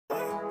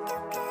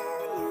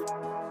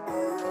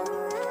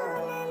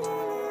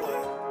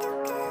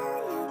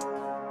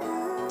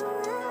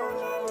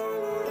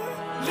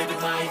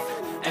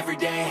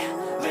day,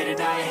 late at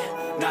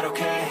night, not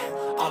okay.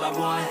 All I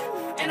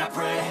want, and I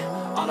pray,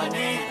 all I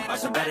need are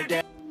some better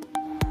days.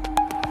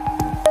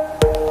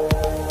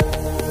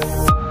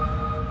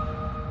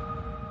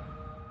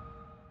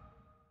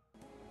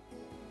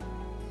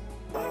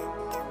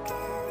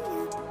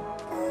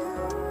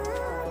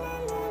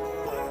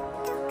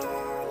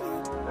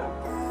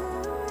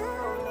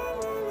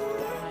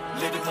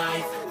 Living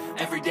life,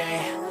 every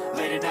day,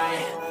 late at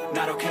night,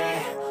 not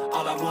okay.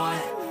 All I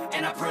want,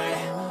 and I pray,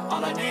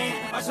 all I need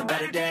are some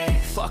better days.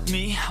 Fuck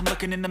me, I'm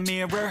looking in the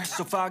mirror,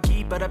 so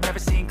foggy, but I've never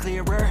seen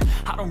clearer.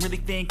 I don't really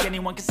think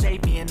anyone can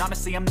save me, and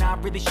honestly I'm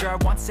not really sure I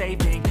want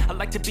saving. I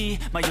like to be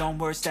my own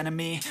worst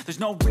enemy. There's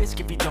no risk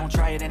if you don't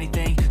try at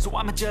anything, so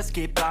I'ma just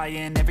keep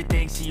buying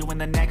everything. See you in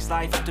the next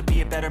life, have to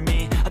be a better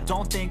me. I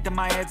don't think that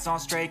my head's on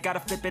straight, gotta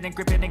flip it and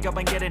grip it and go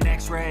and get an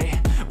x-ray.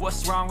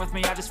 What's wrong with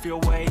me? I just feel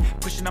weight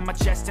pushing on my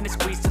chest and it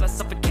squeezes till I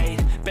suffocate.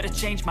 Better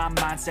change my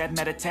mindset,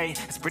 meditate.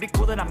 It's pretty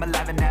cool that I'm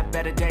alive and have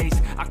better days.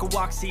 I could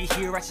walk, see,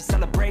 hear, I should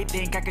celebrate.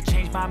 Think I could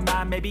change my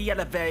mind, maybe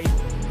elevate.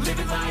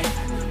 Living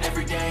life,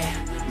 every day,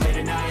 late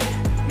at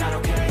night, not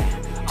okay.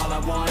 All I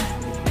want,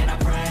 and I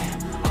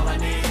pray, all I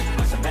need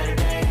are some better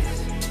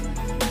days.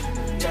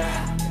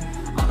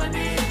 Yeah, all I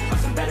need are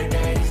some better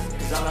days.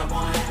 Cause all I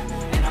want,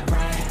 and I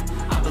pray,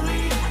 I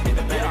believe in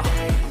the better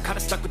days. I'm kinda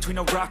stuck between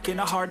a rock and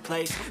a hard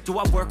place. Do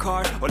I work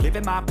hard or live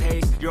at my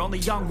pace? You're only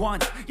young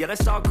once, yeah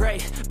that's all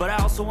great, but I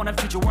also want a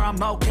future where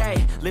I'm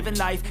okay. Living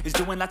life is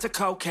doing lots of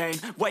cocaine.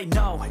 Wait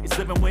no, it's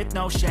living with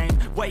no shame.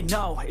 Wait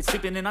no, it's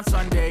sleeping in on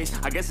Sundays.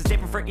 I guess it's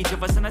different for each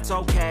of us and that's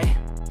okay.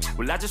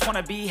 Well I just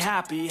wanna be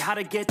happy, how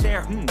to get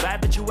there?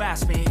 Glad that you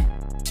asked me.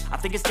 I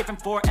think it's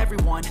different for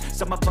everyone.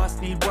 Some of us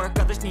need work,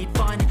 others need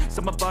fun.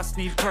 Some of us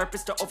need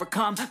purpose to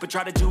overcome. But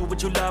try to do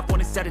what you love when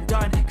it's said and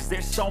done. Cause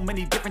there's so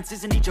many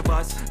differences in each of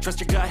us. Trust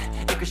your gut,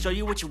 it can show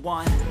you what you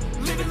want.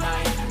 Living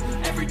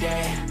life, every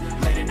day,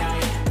 late at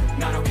night,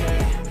 not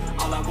okay.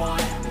 All I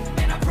want,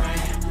 and I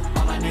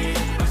pray, all I need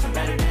are some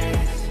better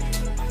days.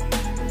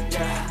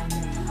 Yeah,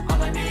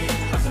 all I need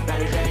are some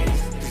better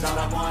days. Cause all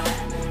I want,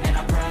 and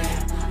I pray,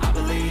 I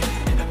believe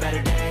in the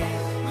better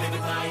days.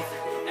 Living life,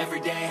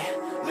 every day,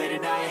 late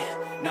at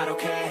night, not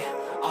okay.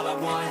 All I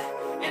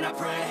want, and I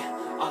pray,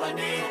 all I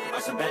need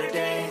are some better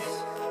days.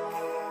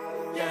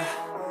 Yeah,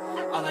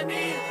 all I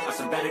need are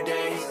some better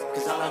days.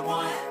 Cause all I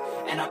want,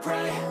 and I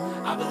pray,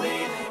 I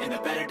believe in the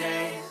better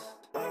days.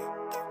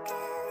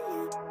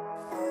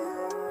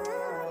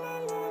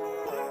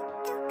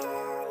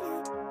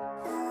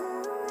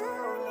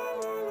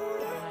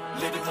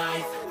 Living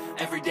life,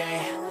 every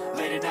day,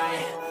 late at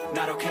night,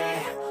 not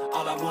okay.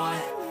 All I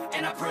want,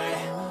 and I pray,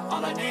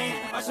 all I need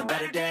are some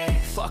better days.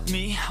 Fuck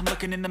me, I'm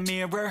looking in the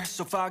mirror,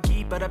 so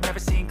foggy, but I've never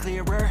seen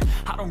clearer.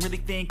 I don't really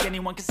think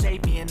anyone can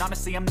save me, and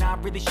honestly I'm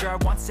not really sure I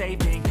want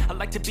saving. I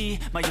like to be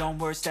my own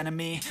worst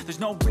enemy. There's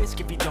no risk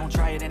if you don't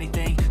try at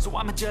anything, so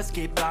I'ma just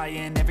keep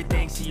buying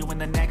everything. See you in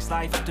the next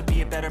life, have to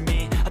be a better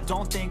me. I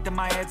don't think that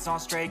my head's on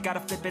straight,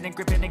 gotta flip it and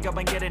grip it and go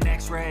and get an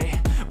x-ray.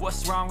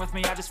 What's wrong with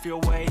me? I just feel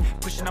weight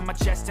pushing on my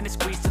chest and it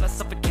squeezes till I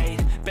suffocate.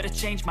 Better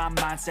change my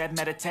mindset,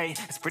 meditate.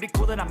 It's pretty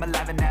cool that I'm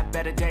alive and have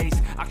better days.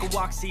 I could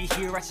walk, see,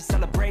 hear, I should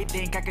celebrate.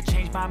 Think I could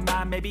change my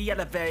mind, maybe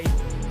elevate.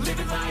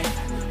 Living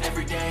life,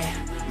 every day,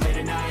 late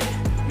at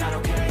night, not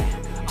okay.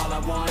 All I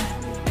want,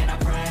 and I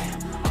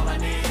pray, all I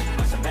need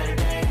are some better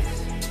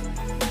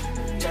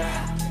days.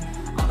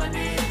 Yeah, all I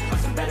need are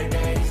some better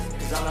days.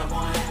 Cause all I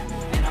want,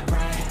 and I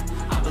pray,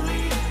 I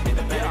believe in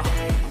the better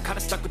days. I'm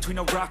kinda stuck between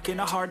a rock and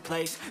a hard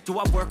place. Do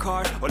I work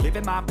hard or live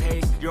at my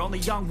pace? You're only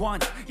young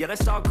once, yeah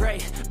that's all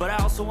great, but I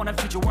also want a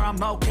future where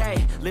I'm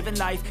okay. Living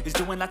life is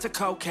doing lots of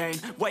cocaine.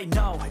 Wait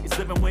no, it's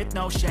living with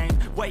no shame.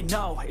 Wait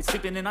no, it's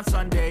sleeping in on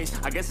Sundays.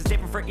 I guess it's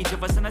different for each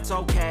of us and that's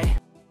okay.